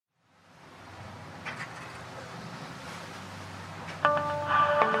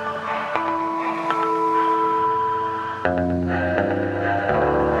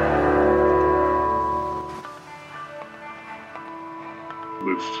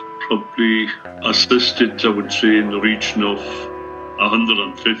probably assisted, I would say, in the region of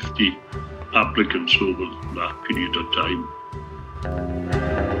 150 applicants over that period of time.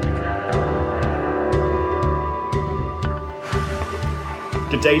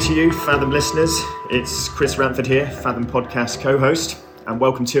 Good day to you, Fathom listeners. It's Chris Ramford here, Fathom Podcast co-host, and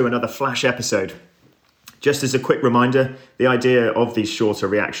welcome to another Flash episode. Just as a quick reminder, the idea of these shorter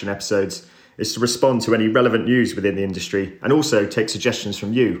reaction episodes is to respond to any relevant news within the industry and also take suggestions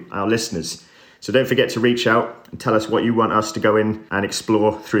from you, our listeners. So don't forget to reach out and tell us what you want us to go in and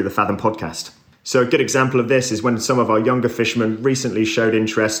explore through the Fathom podcast. So a good example of this is when some of our younger fishermen recently showed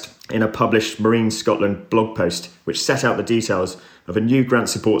interest in a published Marine Scotland blog post, which set out the details of a new grant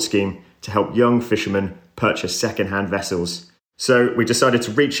support scheme to help young fishermen purchase second-hand vessels. So we decided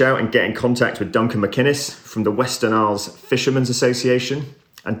to reach out and get in contact with Duncan McInnes from the Western Isles Fishermen's Association.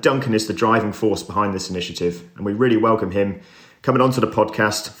 And Duncan is the driving force behind this initiative, and we really welcome him coming onto the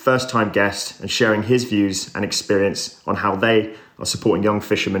podcast, first-time guest, and sharing his views and experience on how they are supporting young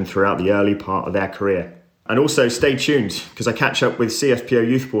fishermen throughout the early part of their career. And also stay tuned, because I catch up with CFPO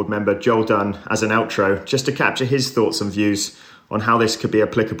Youth Board member Joel Dunn as an outro, just to capture his thoughts and views on how this could be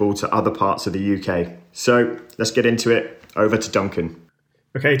applicable to other parts of the UK. So let's get into it. Over to Duncan.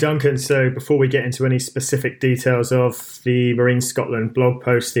 Okay, Duncan, so before we get into any specific details of the Marine Scotland blog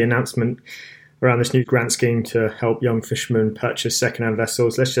post, the announcement around this new grant scheme to help young fishermen purchase second-hand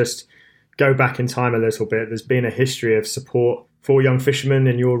vessels, let's just go back in time a little bit. There's been a history of support for young fishermen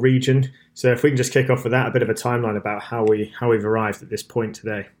in your region. So if we can just kick off with that, a bit of a timeline about how we've arrived at this point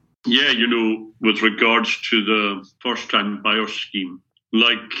today. Yeah, with regards to the first-time buyer scheme,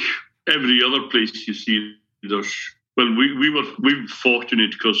 like every other place you see, we're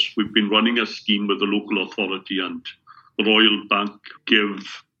fortunate because we've been running a scheme with the local authority, and the Royal Bank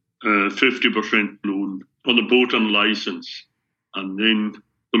give 50% loan on the boat and licence, and then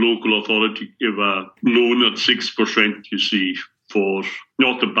the local authority give a loan at 6%, you see, for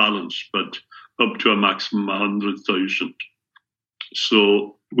not the balance, but up to a maximum 100,000.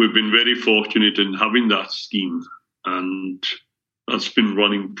 So we've been very fortunate in having that scheme, and that's been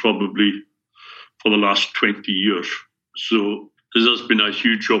running probably for the last 20 years. So this has been a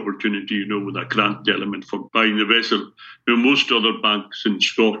huge opportunity, with a grant element for buying the vessel. Most other banks in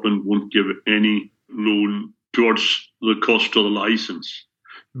Scotland won't give any loan towards the cost of the licence.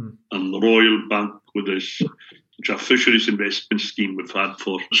 And the Royal Bank, with this, which a fisheries investment scheme we've had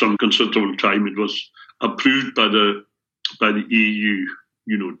for some considerable time, it was approved by the EU,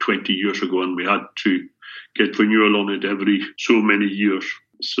 20 years ago, and we had to get renewal on it every so many years.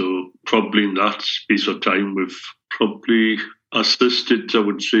 So probably in that space of time, we've probably assisted, I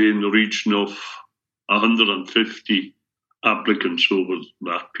would say, in the region of 150 applicants over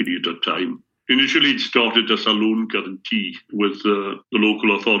that period of time. Initially, it started as a loan guarantee with the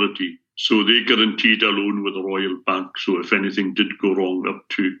local authority. So they guaranteed a loan with the Royal Bank. So if anything did go wrong, up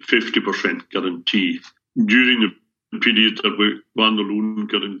to 50% guarantee. During the period that we ran the loan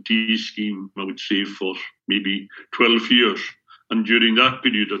guarantee scheme, I would say for maybe 12 years. And during that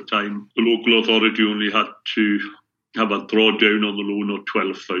period of time, the local authority only had to have a drawdown on the loan of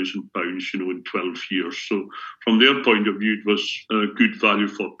 £12,000, in 12 years. So from their point of view, it was good value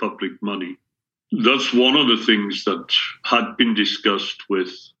for public money. That's one of the things that had been discussed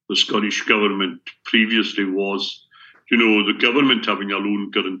with the Scottish Government previously was, the government having a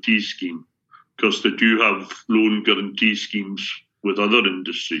loan guarantee scheme, because they do have loan guarantee schemes with other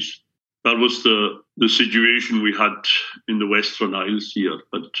industries. That was the situation we had in the Western Isles here,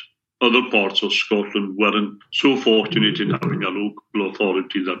 but other parts of Scotland weren't so fortunate in having a local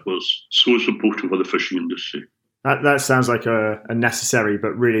authority that was so supportive of the fishing industry. That sounds like a necessary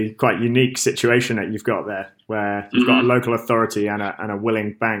but really quite unique situation that you've got there, where you've got a local authority and a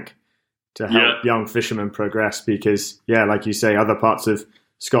willing bank to help young fishermen progress, because, like you say, other parts of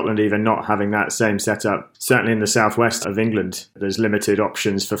Scotland even not having that same setup. Certainly in the southwest of England, there's limited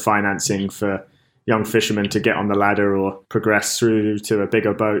options for financing for young fishermen to get on the ladder or progress through to a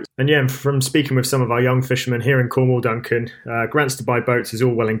bigger boat. And from speaking with some of our young fishermen here in Cornwall, Duncan, grants to buy boats is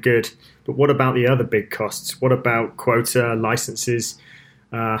all well and good, but what about the other big costs? What about quota, licences?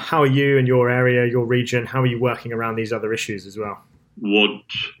 How are you in your area, your region, how are you working around these other issues as well? What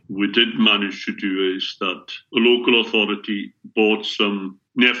we did manage to do is that the local authority bought some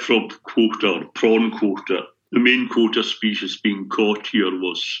nephrob quota or prawn quota. The main quota species being caught here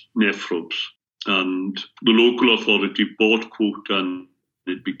was nephrobs. And the local authority bought quota, and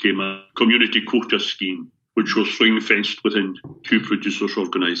it became a community quota scheme, which was ring-fenced within two producers'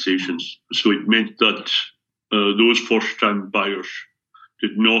 organisations. So it meant that those first-time buyers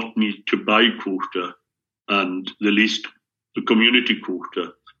did not need to buy quota, and they leased the community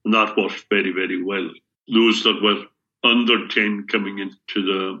quota, And that worked very, very well. Those that were under 10 coming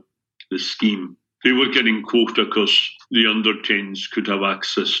into the scheme, they were getting quota because the under 10s could have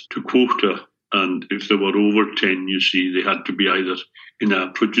access to quota. And if they were over 10, you see, they had to be either in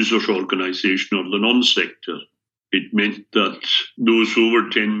a producers' organisation or the non-sector. It meant that those over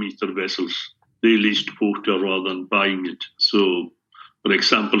 10-metre vessels, they leased quota rather than buying it. So, for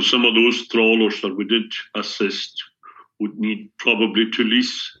example, some of those trawlers that we did assist would need probably to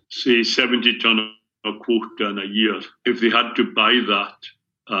lease, say, 70 tonne of quota in a year. If they had to buy that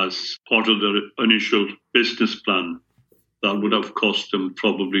as part of their initial business plan, that would have cost them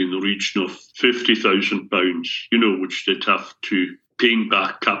probably in the region of £50,000, which they'd have to paying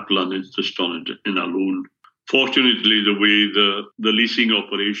back capital and interest on it in a loan. Fortunately, the way the leasing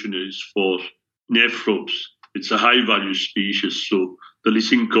operation is for nephrops, it's a high-value species, so the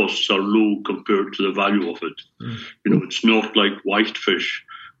leasing costs are low compared to the value of it. It's not like whitefish,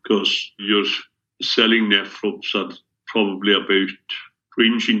 because you're selling nephrops at probably about,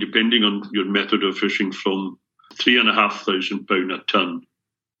 ranging depending on your method of fishing, from £3,500 a tonne.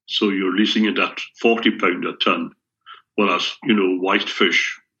 So you're leasing it at £40 a tonne. Whereas,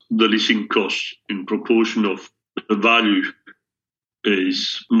 whitefish, the leasing cost in proportion of the value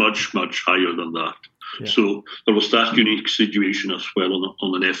is much, much higher than that. Yeah. So there was that unique situation as well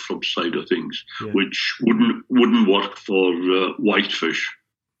on the nephrop side of things, which wouldn't work for whitefish.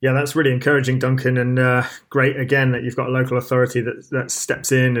 Yeah, that's really encouraging, Duncan, and great again that you've got a local authority that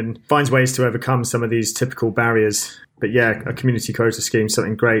steps in and finds ways to overcome some of these typical barriers. But yeah, a community quota scheme is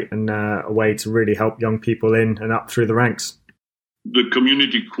something great and a way to really help young people in and up through the ranks. The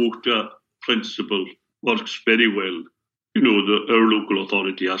community quota principle works very well. Our local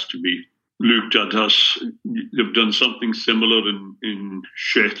authority has to be looked at as they've done something similar in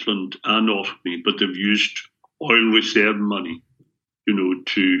Shetland and Orkney, but they've used oil reserve money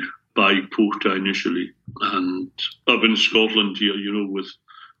to buy quota initially. And up in Scotland here, with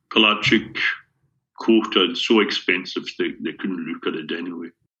pelagic quota, it's so expensive they couldn't look at it anyway.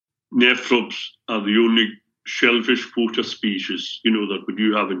 Nephrops are the only shellfish quota species, that we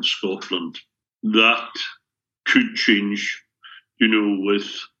do have in Scotland. That could change,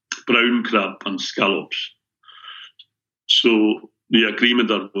 with brown crab and scallops. So the agreement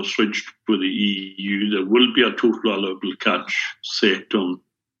that was reached with the EU, there will be a total allowable catch set on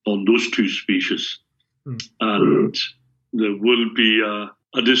those two species. And there will be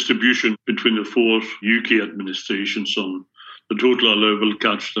a distribution between the four UK administrations on the total allowable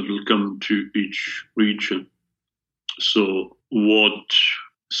catch that will come to each region. So what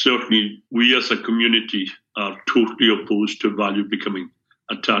certainly we as a community are totally opposed to value becoming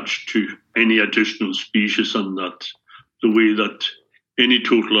attached to any additional species, and that the way that any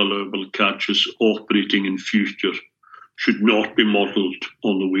total allowable catch is operating in future should not be modelled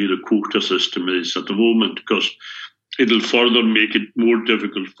on the way the quota system is at the moment, because it'll further make it more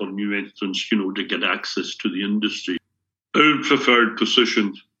difficult for new entrants, to get access to the industry. Our preferred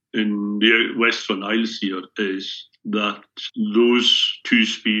position in the Western Isles here is that those two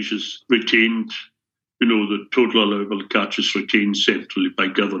species retained, the total allowable catch is retained centrally by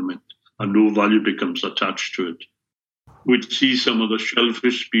government and no value becomes attached to it. We'd see some of the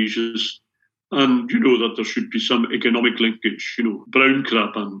shellfish species and, that there should be some economic linkage, brown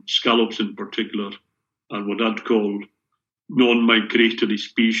crab and scallops in particular, and what I'd call non-migratory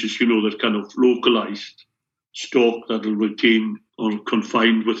species, they're kind of localised stock that will retain or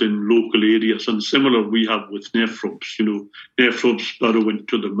confined within local areas. And similar we have with nephrops, nephrops burrow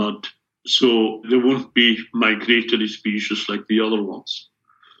into the mud. So there won't be migratory species like the other ones.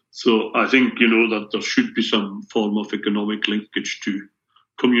 So I think, that there should be some form of economic linkage to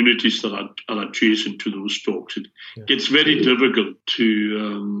communities that are adjacent to those stocks. It gets very difficult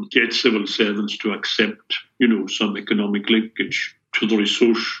to get civil servants to accept, some economic linkage to the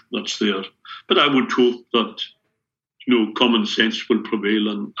resource that's there. But I would hope that, common sense will prevail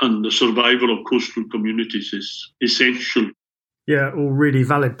and the survival of coastal communities is essential. Yeah, all really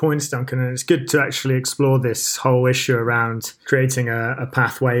valid points, Duncan, and it's good to actually explore this whole issue around creating a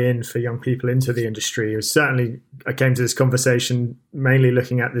pathway in for young people into the industry. I came to this conversation mainly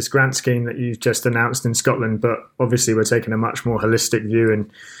looking at this grant scheme that you've just announced in Scotland, but obviously we're taking a much more holistic view,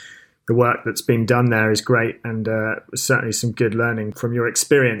 and the work that's been done there is great, and certainly some good learning from your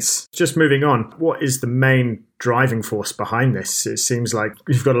experience. Just moving on, what is the main driving force behind this? It seems like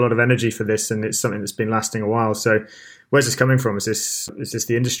you've got a lot of energy for this, and it's something that's been lasting a while. So where's this coming from? Is this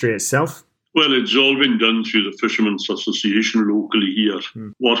the industry itself? Well, it's all been done through the Fishermen's Association locally here,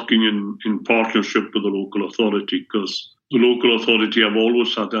 working in partnership with the local authority, because the local authority have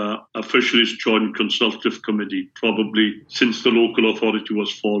always had a fisheries joint consultative committee, probably since the local authority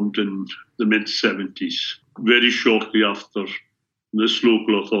was formed in the mid-70s. Very shortly after this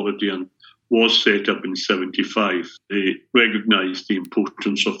local authority was set up in 75, they recognised the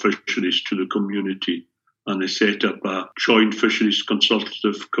importance of fisheries to the community, and they set up a joint fisheries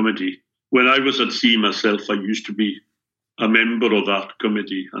consultative committee. When I was at sea myself, I used to be a member of that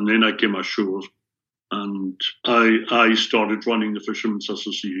committee, and then I came ashore and I started running the Fishermen's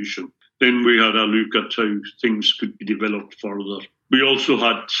Association. Then we had a look at how things could be developed further. We also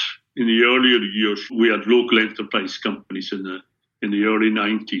had, in the earlier years, we had local enterprise companies in the early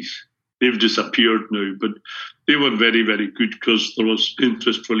 90s. They've disappeared now, but they were very, very good because there was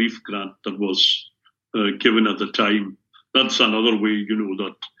interest relief grant that was given at the time. That's another way,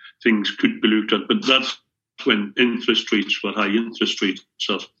 that things could be looked at, but that's when interest rates were high. Interest rates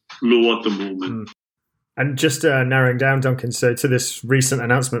are low at the moment. And just narrowing down, Duncan, so to this recent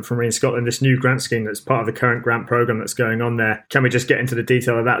announcement from Marine Scotland, this new grant scheme that's part of the current grant programme that's going on there, can we just get into the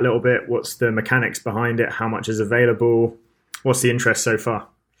detail of that a little bit? What's the mechanics behind it? How much is available? What's the interest so far?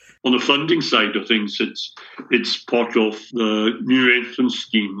 On the funding side of things, it's part of the new entrance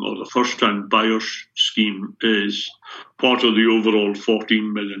scheme, or the first-time buyers scheme, is part of the overall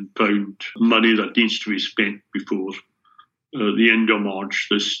 £14 million money that needs to be spent before the end of March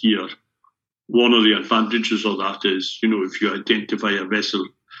this year. One of the advantages of that is, if you identify a vessel,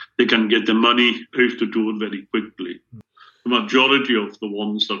 they can get the money out the door very quickly. The majority of the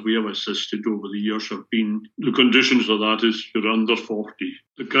ones that we have assisted over the years have been, the conditions of that is you're under 40.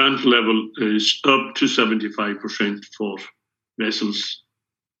 The grant level is up to 75% for vessels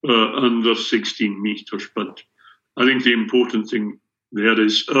under 16 metres. But I think the important thing there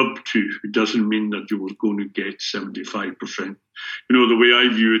is up to. It doesn't mean that you were going to get 75%. The way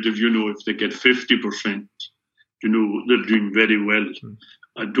I view it, if they get 50%, they're doing very well.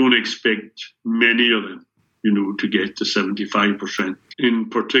 I don't expect many of them, to get to 75%. In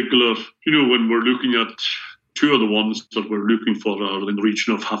particular, when we're looking at two of the ones that we're looking for are in the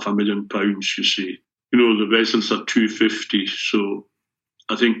region of £500,000, you see. The vessel's at 250. So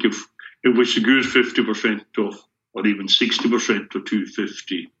I think if we secure 50% of, or even 60% of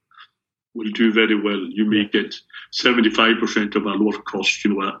 250, we'll do very well. You may get 75% of our lower cost,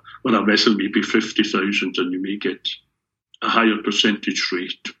 when a vessel may be 50,000, and you may get a higher percentage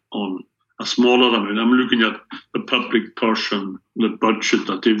rate on a smaller amount. I'm looking at the public purse and the budget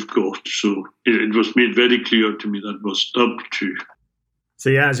that they've got. So it was made very clear to me that was up to. So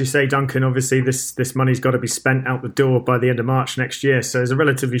yeah, as you say, Duncan, obviously this money's got to be spent out the door by the end of March next year. So it's a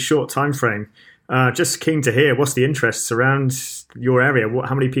relatively short time frame. Just keen to hear, what's the interests around your area?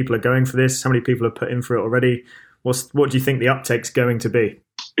 How many people are going for this? How many people have put in for it already? What do you think the uptake's going to be?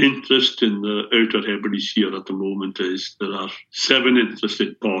 Interest in the Outer Hebrides here at the moment is there are 7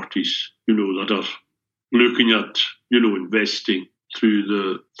 interested parties, that are looking at, investing through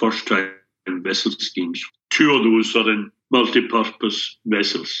the first-time vessel schemes. 2 of those are in multi-purpose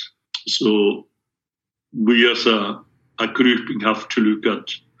vessels. So we as a grouping have to look at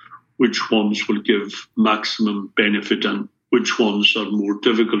which ones will give maximum benefit and which ones are more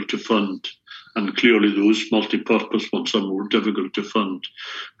difficult to fund. And clearly those multi-purpose ones are more difficult to fund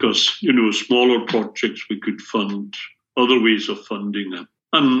because, smaller projects we could fund, other ways of funding them.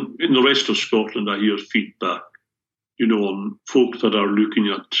 And in the rest of Scotland, I hear feedback, on folk that are looking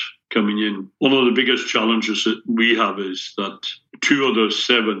at coming in. One of the biggest challenges that we have is that 2 of the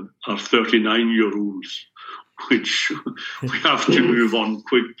 7 are 39-year-olds, which we have to move on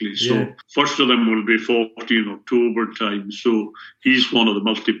quickly. So first of them will be 40 in October time. So he's one of the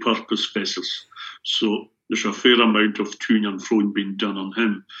multi-purpose vessels. So there's a fair amount of to and fro being done on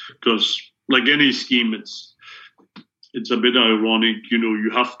him. Because like any scheme, it's a bit ironic,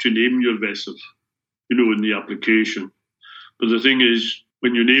 you have to name your vessel, in the application. But the thing is,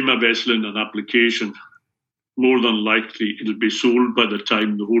 when you name a vessel in an application, more than likely it'll be sold by the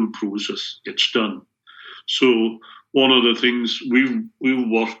time the whole process gets done. So one of the things we've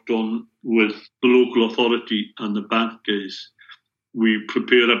worked on with the local authority and the bank is we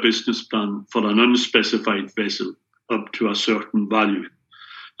prepare a business plan for an unspecified vessel up to a certain value.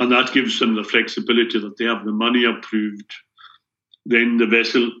 And that gives them the flexibility that they have the money approved. Then the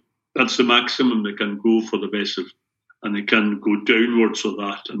vessel, that's the maximum they can go for the vessel. And they can go downwards of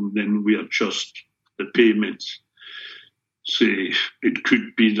that, and then we adjust the payments. Say it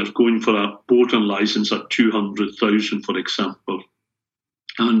could be they're going for a boat and license at 200,000, for example.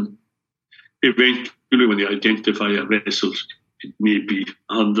 And eventually when they identify a vessel, it may be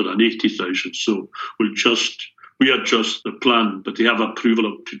 180,000. So we adjust the plan, but they have approval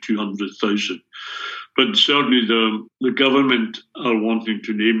up to 200,000. But certainly the government are wanting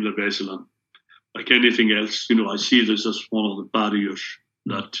to name the vessel. And like anything else, I see this as one of the barriers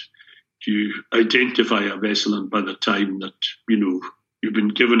that you identify a vessel, and by the time that, you've been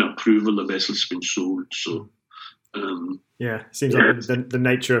given approval, the vessel's been sold. So, it seems like the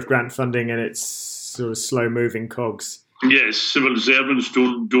nature of grant funding and its sort of slow-moving cogs. Yes, civil servants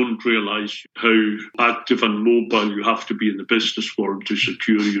don't realise how active and mobile you have to be in the business world to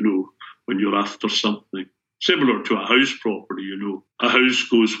secure, when you're after something. Similar to a house property, a house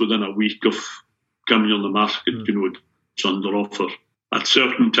goes within a week of coming on the market, it's under offer. At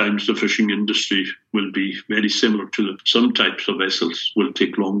certain times, the fishing industry will be very similar to that. Some types of vessels will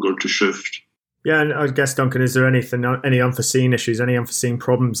take longer to shift. Yeah, and I guess, Duncan, is there any unforeseen issues, any unforeseen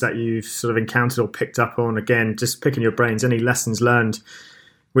problems that you've sort of encountered or picked up on? Again, just picking your brains, any lessons learned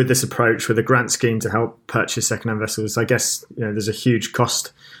with this approach, with a grant scheme to help purchase second-hand vessels? I guess there's a huge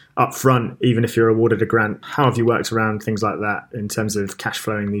cost up front, even if you're awarded a grant. How have you worked around things like that in terms of cash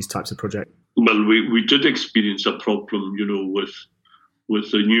flowing these types of projects? Well, we did experience a problem, with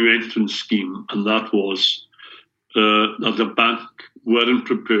the new entrance scheme, and that was that the bank weren't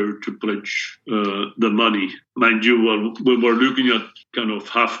prepared to bridge the money. Mind you, we were looking at kind of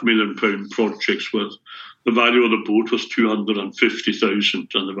 £500,000 projects where the value of the boat was 250,000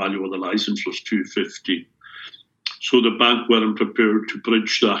 and the value of the licence was 250. So the bank weren't prepared to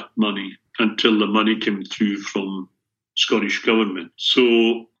bridge that money until the money came through from Scottish Government.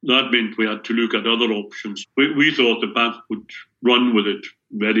 So that meant we had to look at other options. We thought the bank would run with it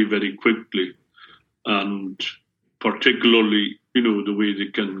very, very quickly, and particularly, the way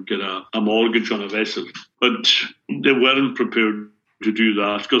they can get a mortgage on a vessel. But they weren't prepared to do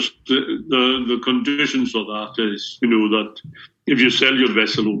that, because the conditions of that is, that if you sell your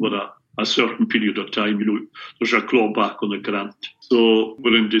vessel over a certain period of time, there's a clawback on the grant. So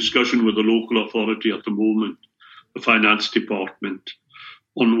we're in discussion with the local authority at the moment, the finance department,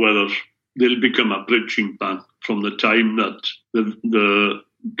 on whether they'll become a bridging bank from the time that the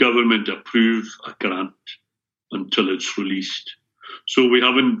government approve a grant until it's released. So we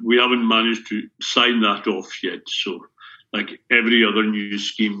haven't managed to sign that off yet. So like every other new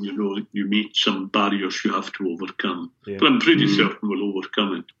scheme, you meet some barriers you have to overcome. Yeah. But I'm pretty certain we'll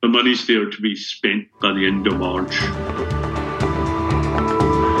overcome it. The money's there to be spent by the end of March.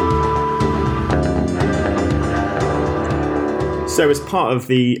 So as part of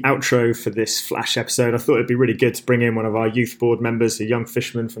the outro for this Flash episode, I thought it'd be really good to bring in one of our youth board members, a young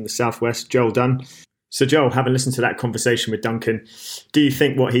fisherman from the southwest, Joel Dunn. So Joel, having listened to that conversation with Duncan, do you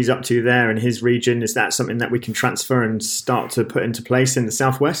think what he's up to there in his region, is that something that we can transfer and start to put into place in the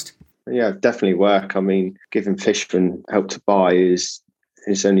southwest? Yeah, definitely work. I mean, giving fishermen help to buy is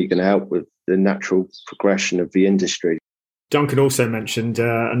only going to help with the natural progression of the industry. Duncan also mentioned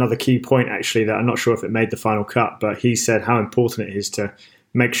another key point, actually, that I'm not sure if it made the final cut, but he said how important it is to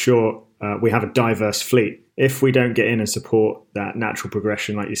make sure we have a diverse fleet. If we don't get in and support that natural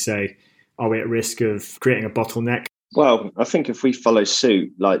progression, like you say, are we at risk of creating a bottleneck? Well, I think if we follow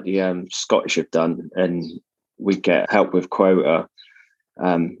suit like the Scottish have done and we get help with quota,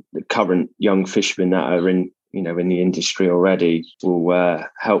 the current young fishermen that are in the industry already will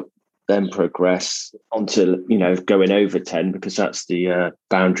help them progress onto, going over 10, because that's the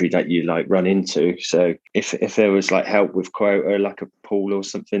boundary that you run into. So if there was help with quota, like a pool or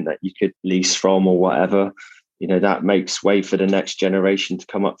something that you could lease from or whatever, that makes way for the next generation to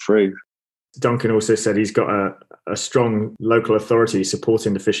come up through. Duncan also said he's got a strong local authority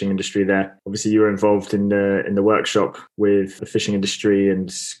supporting the fishing industry there. Obviously, you were involved in the workshop with the fishing industry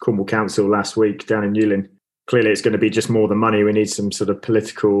and Cornwall Council last week down in Newlyn. Clearly, it's going to be just more than money. We need some sort of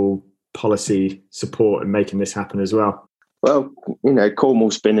political policy support in making this happen as well. Well,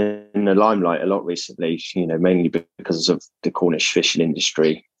 Cornwall's been in the limelight a lot recently, mainly because of the Cornish fishing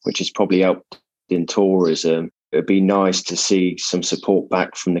industry, which has probably helped in tourism. It'd be nice to see some support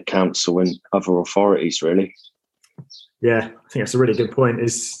back from the council and other authorities, really. Yeah, I think that's a really good point,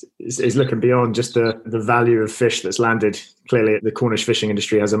 is looking beyond just the value of fish that's landed. Clearly, the Cornish fishing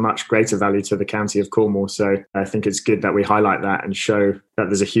industry has a much greater value to the county of Cornwall. So I think it's good that we highlight that and show that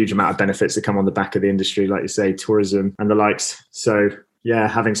there's a huge amount of benefits that come on the back of the industry, like you say, tourism and the likes. So yeah,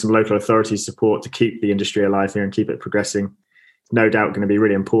 having some local authority support to keep the industry alive here and keep it progressing, no doubt going to be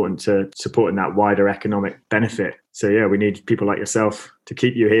really important to supporting that wider economic benefit. So yeah, we need people like yourself to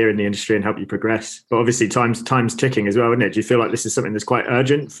keep you here in the industry and help you progress. But obviously time's ticking as well, isn't it? Do you feel like this is something that's quite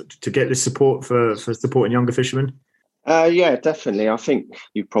urgent to get this support for supporting younger fishermen? Yeah, definitely. I think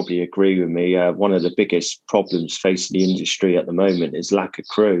you probably agree with me. One of the biggest problems facing the industry at the moment is lack of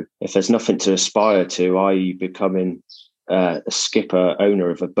crew. If there's nothing to aspire to, i.e. becoming a skipper, owner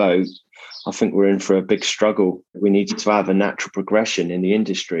of a boat, I think we're in for a big struggle. We need to have a natural progression in the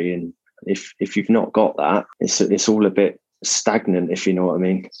industry, and if you've not got that, it's all a bit stagnant, if you know what I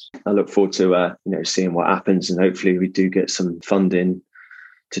mean. I look forward to seeing what happens, and hopefully we do get some funding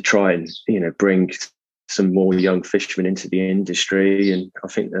to try and bring some more young fishermen into the industry, and I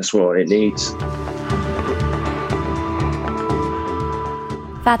think that's what it needs.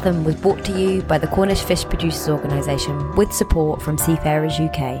 Fathom was brought to you by the Cornish Fish Producers Organisation with support from Seafarers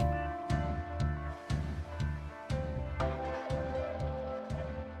UK.